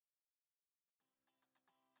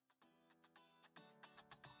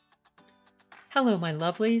Hello, my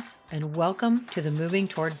lovelies, and welcome to the Moving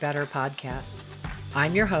Toward Better podcast.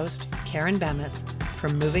 I'm your host, Karen Bemis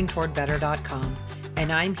from movingtowardbetter.com,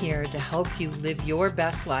 and I'm here to help you live your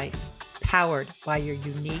best life powered by your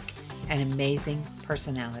unique and amazing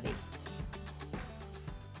personality.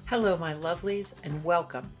 Hello, my lovelies, and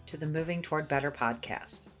welcome to the Moving Toward Better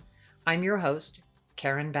podcast. I'm your host,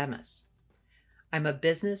 Karen Bemis. I'm a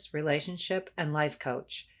business, relationship, and life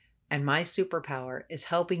coach, and my superpower is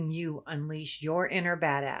helping you unleash your inner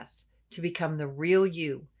badass to become the real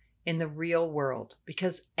you in the real world,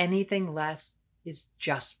 because anything less is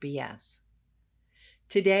just BS.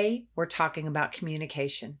 Today, we're talking about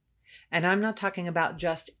communication, and I'm not talking about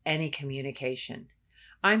just any communication.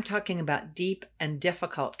 I'm talking about deep and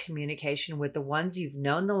difficult communication with the ones you've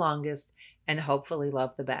known the longest and hopefully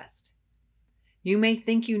love the best. You may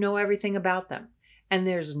think you know everything about them, and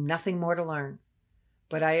there's nothing more to learn.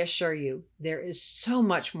 But I assure you, there is so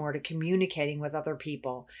much more to communicating with other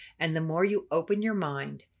people, and the more you open your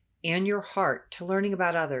mind and your heart to learning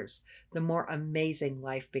about others, the more amazing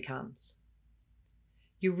life becomes.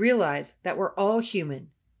 You realize that we're all human,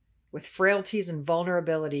 with frailties and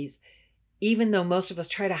vulnerabilities, even though most of us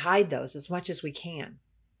try to hide those as much as we can.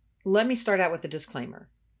 Let me start out with a disclaimer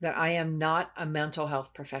that I am not a mental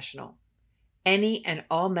health professional. Any and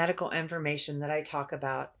all medical information that I talk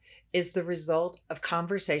about is the result of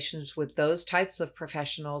conversations with those types of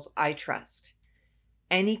professionals I trust.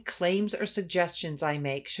 Any claims or suggestions I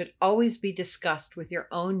make should always be discussed with your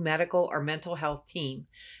own medical or mental health team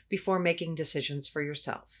before making decisions for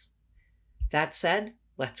yourself. That said,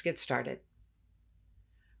 let's get started.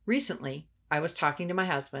 Recently, I was talking to my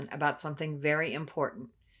husband about something very important,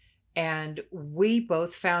 and we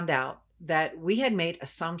both found out that we had made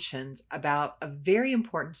assumptions about a very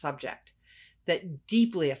important subject that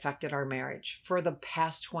deeply affected our marriage for the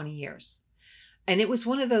past 20 years. And it was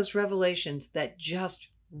one of those revelations that just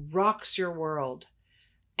rocks your world.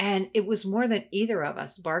 And it was more than either of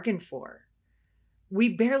us bargained for.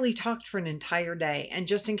 We barely talked for an entire day. And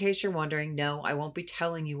just in case you're wondering, no, I won't be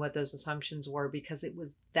telling you what those assumptions were because it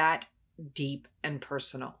was that deep and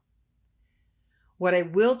personal. What I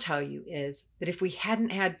will tell you is that if we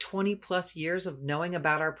hadn't had 20 plus years of knowing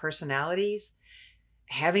about our personalities,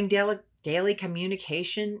 having daily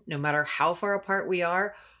communication, no matter how far apart we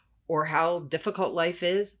are or how difficult life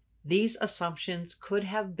is, these assumptions could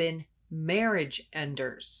have been marriage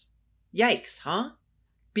enders. Yikes, huh?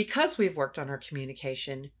 Because we've worked on our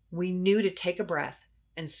communication, we knew to take a breath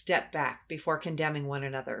and step back before condemning one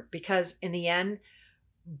another, because in the end,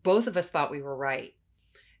 both of us thought we were right.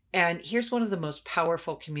 And here's one of the most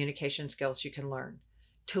powerful communication skills you can learn: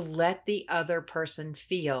 to let the other person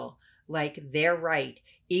feel like they're right,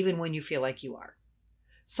 even when you feel like you are.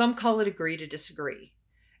 Some call it agree to disagree.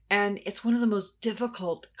 And it's one of the most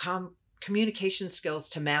difficult communication skills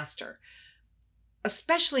to master,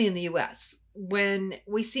 especially in the US, when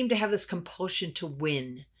we seem to have this compulsion to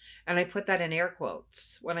win. And I put that in air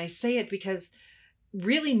quotes when I say it, because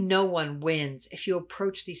really no one wins if you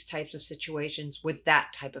approach these types of situations with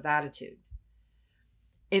that type of attitude.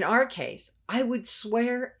 In our case, I would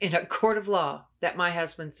swear in a court of law that my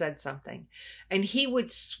husband said something, and he would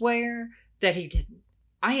swear that he didn't.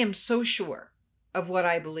 I am so sure of what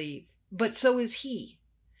I believe, but so is he.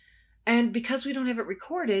 And because we don't have it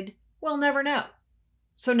recorded, we'll never know.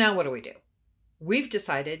 So now what do? We've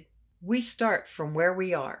decided we start from where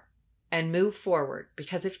we are and move forward,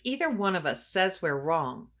 because if either one of us says we're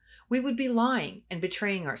wrong, we would be lying and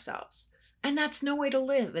betraying ourselves. And that's no way to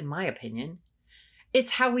live, in my opinion.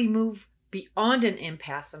 It's how we move beyond an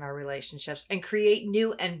impasse in our relationships and create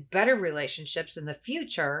new and better relationships in the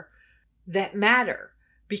future that matter,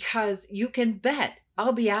 because you can bet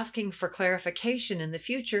I'll be asking for clarification in the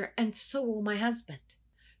future, and so will my husband.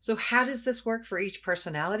 So how does this work for each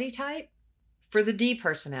personality type? For the D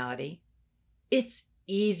personality, it's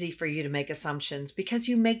easy for you to make assumptions because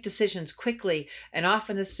you make decisions quickly and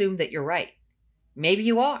often assume that you're right. Maybe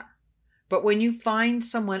you are. But when you find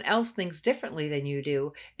someone else thinks differently than you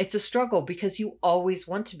do, it's a struggle because you always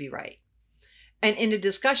want to be right. And in a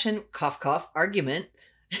discussion, cough, cough, argument,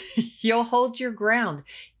 you'll hold your ground,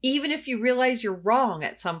 even if you realize you're wrong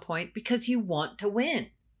at some point, because you want to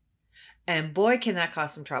win. And boy, can that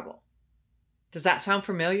cause some trouble. Does that sound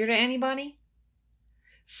familiar to anybody?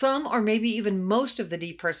 Some, or maybe even most of the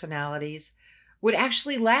D personalities would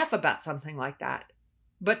actually laugh about something like that.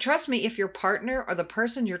 But trust me, if your partner or the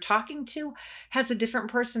person you're talking to has a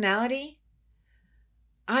different personality,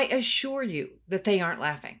 I assure you that they aren't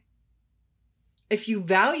laughing. If you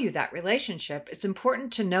value that relationship, it's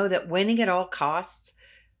important to know that winning at all costs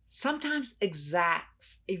sometimes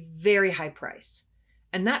exacts a very high price.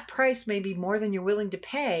 And that price may be more than you're willing to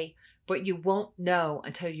pay, but you won't know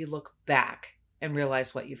until you look back and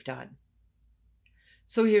realize what you've done.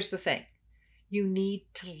 So here's the thing. You need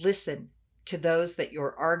to listen to those that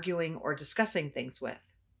you're arguing or discussing things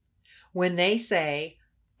with. When they say,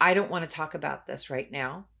 I don't want to talk about this right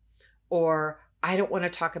now, or I don't want to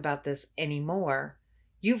talk about this anymore,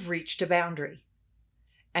 you've reached a boundary.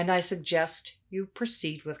 And I suggest you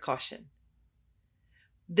proceed with caution.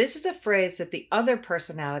 This is a phrase that the other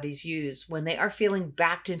personalities use when they are feeling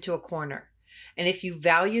backed into a corner. And if you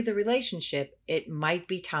value the relationship, it might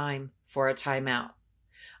be time for a timeout.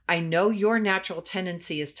 I know your natural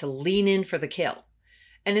tendency is to lean in for the kill.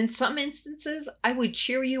 And in some instances, I would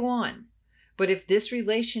cheer you on. But if this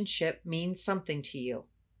relationship means something to you,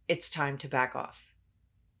 it's time to back off.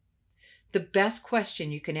 The best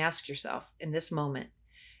question you can ask yourself in this moment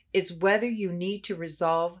is whether you need to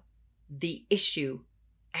resolve the issue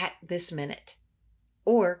at this minute,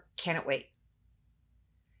 or can it wait?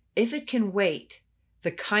 If it can wait,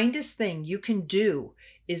 the kindest thing you can do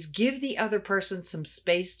is give the other person some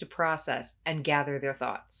space to process and gather their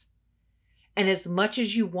thoughts. And as much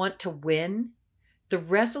as you want to win, the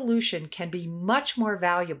resolution can be much more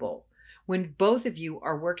valuable when both of you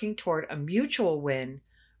are working toward a mutual win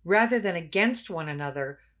rather than against one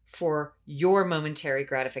another for your momentary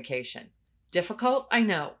gratification. Difficult, I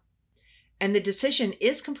know. And the decision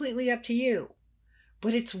is completely up to you,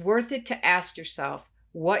 but it's worth it to ask yourself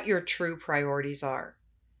what your true priorities are.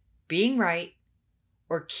 Being right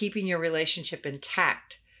or keeping your relationship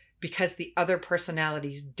intact because the other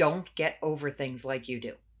personalities don't get over things like you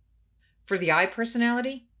do. For the I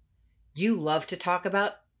personality, you love to talk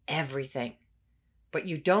about everything, but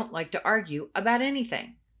you don't like to argue about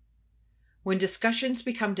anything. When discussions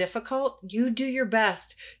become difficult, you do your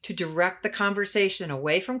best to direct the conversation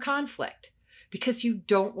away from conflict because you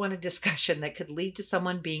don't want a discussion that could lead to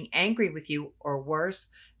someone being angry with you or worse,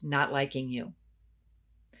 not liking you.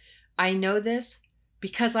 I know this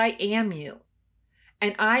because I am you,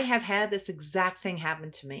 and I have had this exact thing happen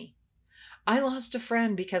to me. I lost a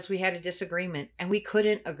friend because we had a disagreement and we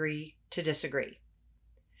couldn't agree to disagree.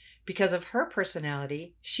 Because of her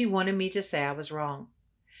personality, she wanted me to say I was wrong.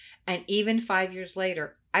 And even 5 years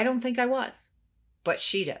later, I don't think I was, but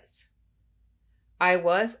she does. I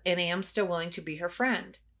was and am still willing to be her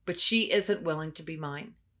friend, but she isn't willing to be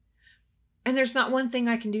mine. And there's not one thing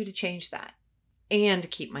I can do to change that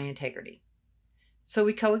and keep my integrity. So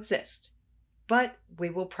we coexist, but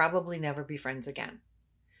we will probably never be friends again.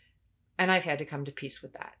 And I've had to come to peace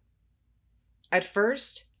with that. At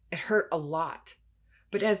first, it hurt a lot,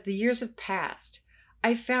 but as the years have passed,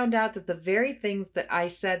 I found out that the very things that I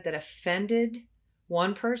said that offended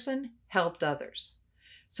one person helped others.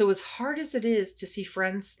 So as hard as it is to see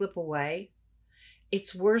friends slip away,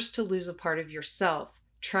 it's worse to lose a part of yourself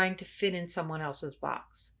trying to fit in someone else's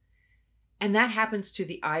box. And that happens to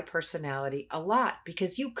the I personality a lot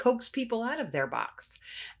because you coax people out of their box.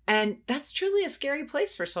 And that's truly a scary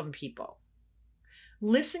place for some people.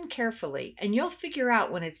 Listen carefully and you'll figure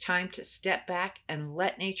out when it's time to step back and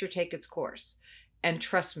let nature take its course. And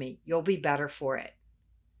trust me, you'll be better for it.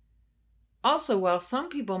 Also, while some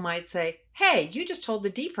people might say, hey, you just told the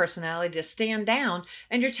D personality to stand down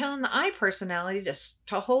and you're telling the I personality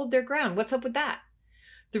to hold their ground. What's up with that?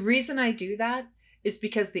 The reason I do that is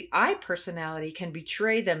because the I personality can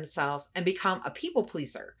betray themselves and become a people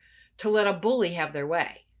pleaser to let a bully have their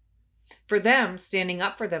way. For them, standing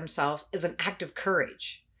up for themselves is an act of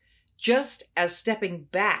courage, just as stepping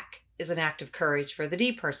back is an act of courage for the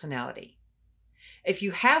D personality. If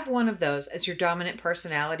you have one of those as your dominant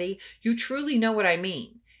personality, you truly know what I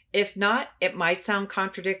mean. If not, it might sound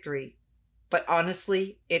contradictory, but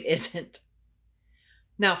honestly, it isn't.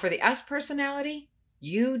 Now, for the S personality,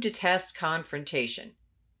 you detest confrontation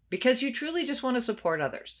because you truly just want to support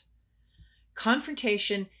others.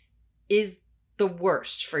 Confrontation is the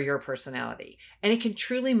worst for your personality, and it can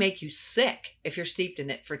truly make you sick if you're steeped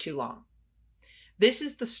in it for too long. This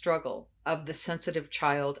is the struggle of the sensitive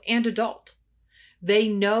child and adult. They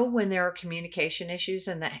know when there are communication issues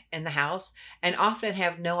in the house and often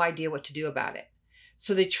have no idea what to do about it.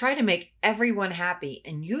 So they try to make everyone happy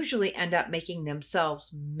and usually end up making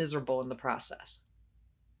themselves miserable in the process.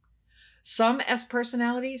 Some S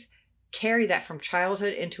personalities carry that from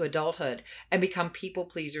childhood into adulthood and become people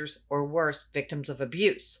pleasers or worse, victims of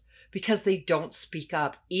abuse because they don't speak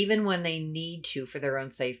up even when they need to for their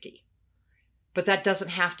own safety. But that doesn't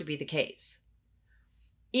have to be the case.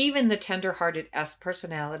 Even the tender-hearted S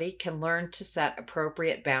personality can learn to set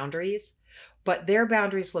appropriate boundaries, but their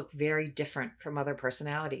boundaries look very different from other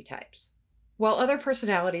personality types. While other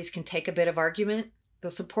personalities can take a bit of argument, The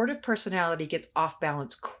supportive personality gets off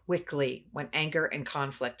balance quickly when anger and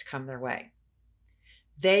conflict come their way.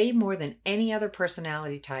 They, more than any other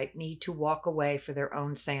personality type, need to walk away for their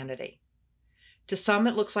own sanity. To some,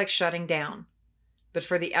 it looks like shutting down, but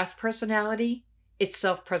for the S personality, it's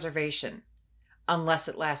self-preservation, unless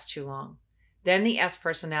it lasts too long. Then the S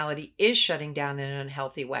personality is shutting down in an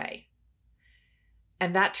unhealthy way.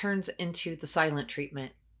 And that turns into the silent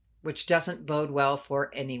treatment, which doesn't bode well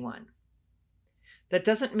for anyone. That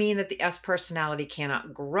doesn't mean that the S personality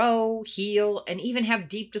cannot grow, heal, and even have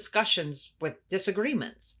deep discussions with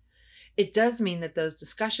disagreements. It does mean that those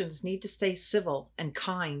discussions need to stay civil and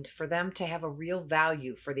kind for them to have a real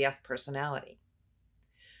value for the S personality.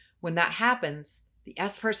 When that happens, the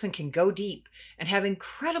S person can go deep and have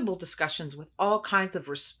incredible discussions with all kinds of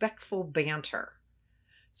respectful banter.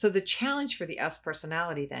 So the challenge for the S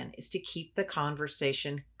personality then is to keep the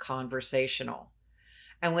conversation conversational.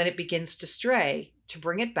 And when it begins to stray, to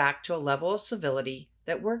bring it back to a level of civility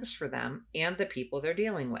that works for them and the people they're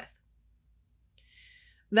dealing with.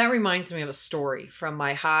 That reminds me of a story from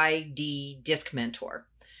my high D disc mentor,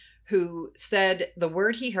 who said the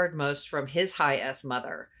word he heard most from his high S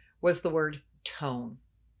mother was the word tone.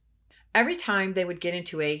 Every time they would get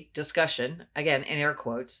into a discussion, again in air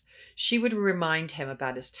quotes, she would remind him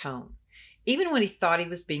about his tone. Even when he thought he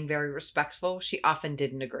was being very respectful, she often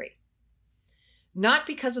didn't agree. Not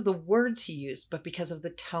because of the words he used, but because of the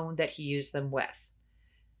tone that he used them with.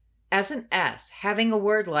 As an S, having a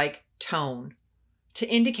word like tone to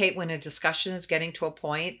indicate when a discussion is getting to a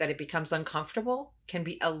point that it becomes uncomfortable can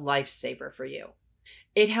be a lifesaver for you.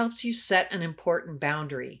 It helps you set an important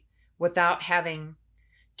boundary without having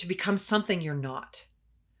to become something you're not.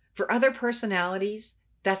 For other personalities,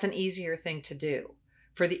 that's an easier thing to do.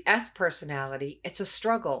 For the S personality, it's a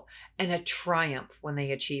struggle and a triumph when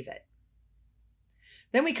they achieve it.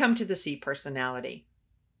 Then we come to the C personality.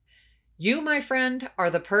 You, my friend, are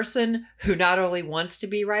the person who not only wants to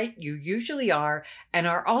be right, you usually are, and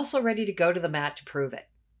are also ready to go to the mat to prove it.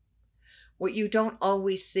 What you don't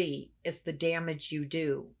always see is the damage you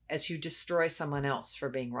do as you destroy someone else for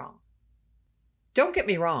being wrong. Don't get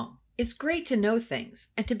me wrong, it's great to know things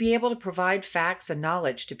and to be able to provide facts and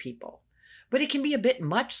knowledge to people, but it can be a bit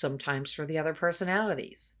much sometimes for the other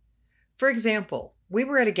personalities. For example, we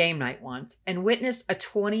were at a game night once and witnessed a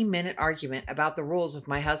 20-minute argument about the rules of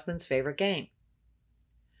my husband's favorite game.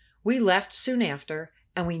 We left soon after,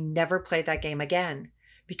 and we never played that game again,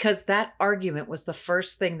 because that argument was the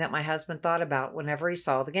first thing that my husband thought about whenever he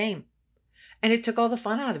saw the game. And it took all the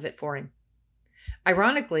fun out of it for him.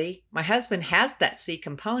 Ironically, my husband has that C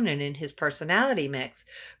component in his personality mix,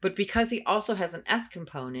 but because he also has an S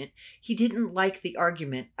component, he didn't like the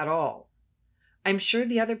argument at all. I'm sure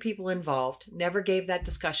the other people involved never gave that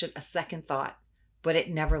discussion a second thought, but it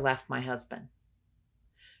never left my husband.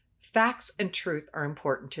 Facts and truth are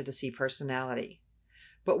important to the C personality.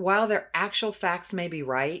 But while their actual facts may be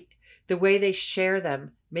right, the way they share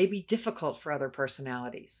them may be difficult for other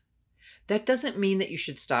personalities. That doesn't mean that you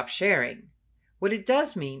should stop sharing. What it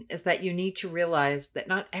does mean is that you need to realize that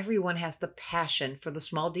not everyone has the passion for the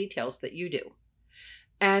small details that you do.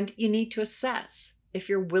 And you need to assess if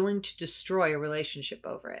you're willing to destroy a relationship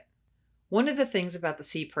over it. One of the things about the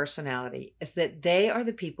C personality is that they are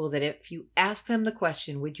the people that if you ask them the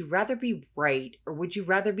question, would you rather be right or would you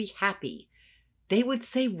rather be happy? They would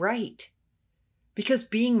say right, because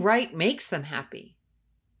being right makes them happy.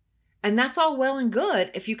 And that's all well and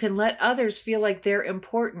good if you can let others feel like they're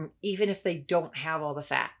important, even if they don't have all the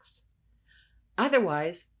facts.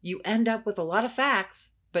 Otherwise, you end up with a lot of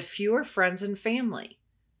facts, but fewer friends and family.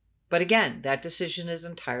 But again, that decision is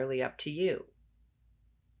entirely up to you.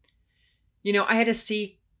 You know, I had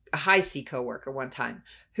a high C coworker one time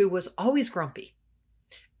who was always grumpy,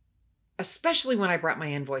 especially when I brought my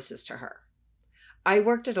invoices to her. I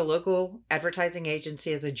worked at a local advertising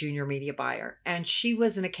agency as a junior media buyer, and she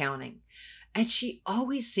was in accounting, and she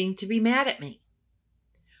always seemed to be mad at me.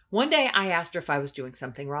 One day I asked her if I was doing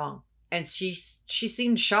something wrong, and she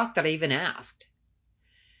seemed shocked that I even asked.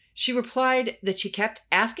 She replied that she kept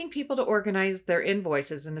asking people to organize their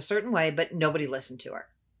invoices in a certain way, but nobody listened to her.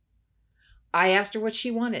 I asked her what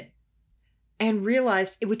she wanted and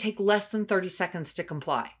realized it would take less than 30 seconds to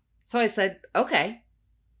comply. So I said, okay.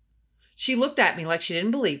 She looked at me like she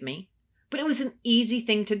didn't believe me, but it was an easy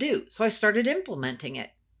thing to do, so I started implementing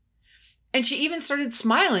it. And she even started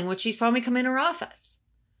smiling when she saw me come in her office.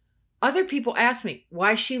 Other people asked me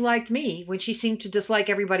why she liked me when she seemed to dislike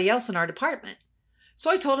everybody else in our department. So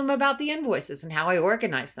I told them about the invoices and how I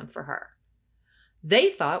organized them for her. They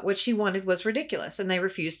thought what she wanted was ridiculous and they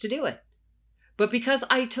refused to do it. But because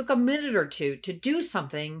I took a minute or two to do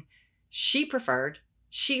something she preferred,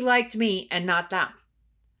 She liked me and not them.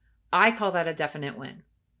 I call that a definite win.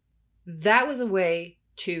 That was a way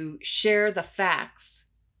to share the facts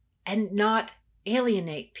and not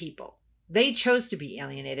alienate people. They chose to be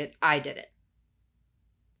alienated. I did it.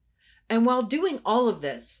 And while doing all of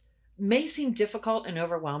this may seem difficult and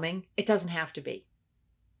overwhelming, it doesn't have to be.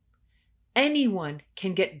 Anyone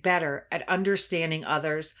can get better at understanding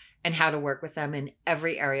others and how to work with them in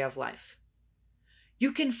every area of life.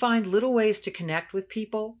 You can find little ways to connect with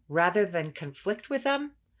people rather than conflict with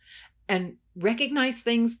them, and recognize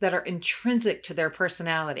things that are intrinsic to their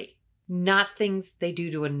personality, not things they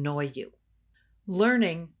do to annoy you.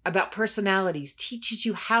 Learning about personalities teaches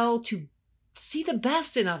you how to see the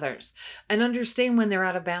best in others and understand when they're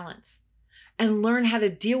out of balance, and learn how to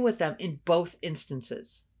deal with them in both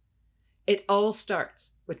instances. It all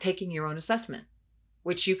starts with taking your own assessment,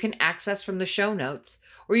 which you can access from the show notes,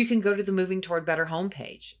 or you can go to the Moving Toward Better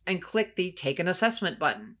homepage and click the Take an Assessment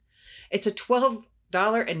button. It's a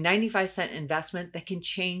 $12.95 investment that can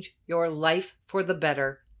change your life for the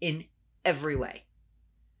better in every way.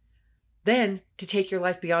 Then, to take your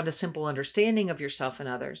life beyond a simple understanding of yourself and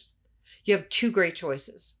others, you have two great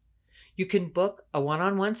choices. You can book a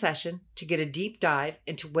one-on-one session to get a deep dive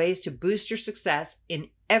into ways to boost your success in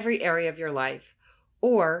every area of your life,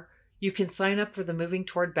 or you can sign up for the Moving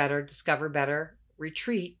Toward Better, Discover Better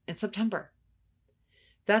retreat in September.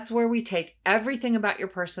 That's where we take everything about your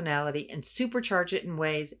personality and supercharge it in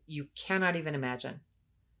ways you cannot even imagine.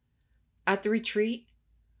 At the retreat,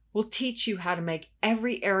 we'll teach you how to make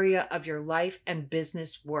every area of your life and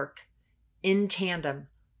business work in tandem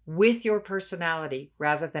with your personality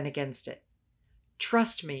rather than against it.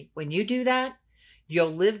 Trust me, when you do that,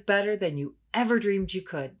 you'll live better than you ever dreamed you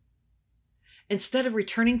could. Instead of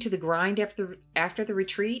returning to the grind after the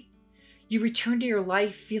retreat, you return to your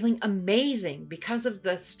life feeling amazing because of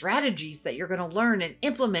the strategies that you're going to learn and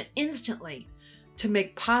implement instantly to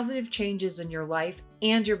make positive changes in your life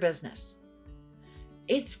and your business.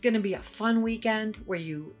 It's going to be a fun weekend where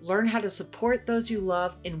you learn how to support those you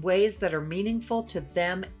love in ways that are meaningful to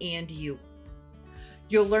them and you.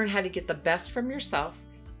 You'll learn how to get the best from yourself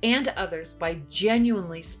and others by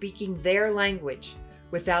genuinely speaking their language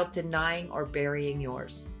without denying or burying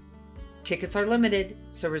yours. Tickets are limited,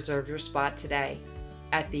 so reserve your spot today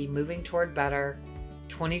at the Moving Toward Better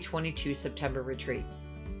 2022 September retreat.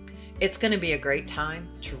 It's going to be a great time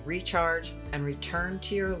to recharge and return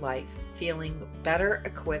to your life feeling better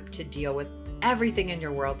equipped to deal with everything in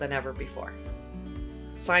your world than ever before.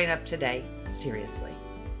 Sign up today, seriously.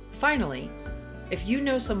 Finally, if you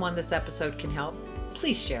know someone this episode can help,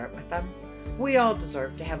 please share it with them. We all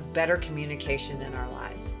deserve to have better communication in our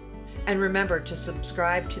lives. And remember to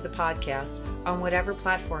subscribe to the podcast on whatever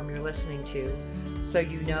platform you're listening to so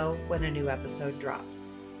you know when a new episode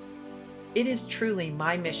drops. It is truly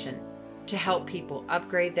my mission to help people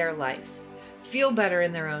upgrade their life, feel better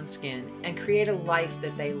in their own skin, and create a life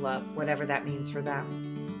that they love, whatever that means for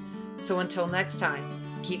them. So until next time,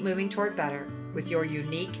 keep moving toward better with your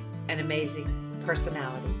unique and amazing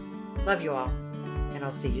personality. Love you all, and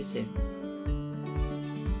I'll see you soon.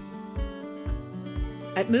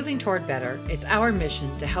 At Moving Toward Better, it's our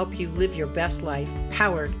mission to help you live your best life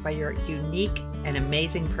powered by your unique and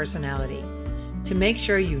amazing personality. To make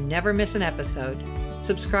sure you never miss an episode,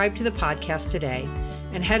 subscribe to the podcast today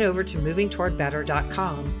and head over to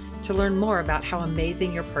movingtowardbetter.com to learn more about how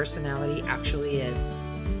amazing your personality actually is.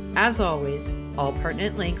 As always, all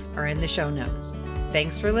pertinent links are in the show notes.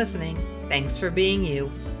 Thanks for listening, thanks for being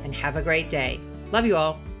you, and have a great day. Love you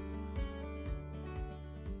all.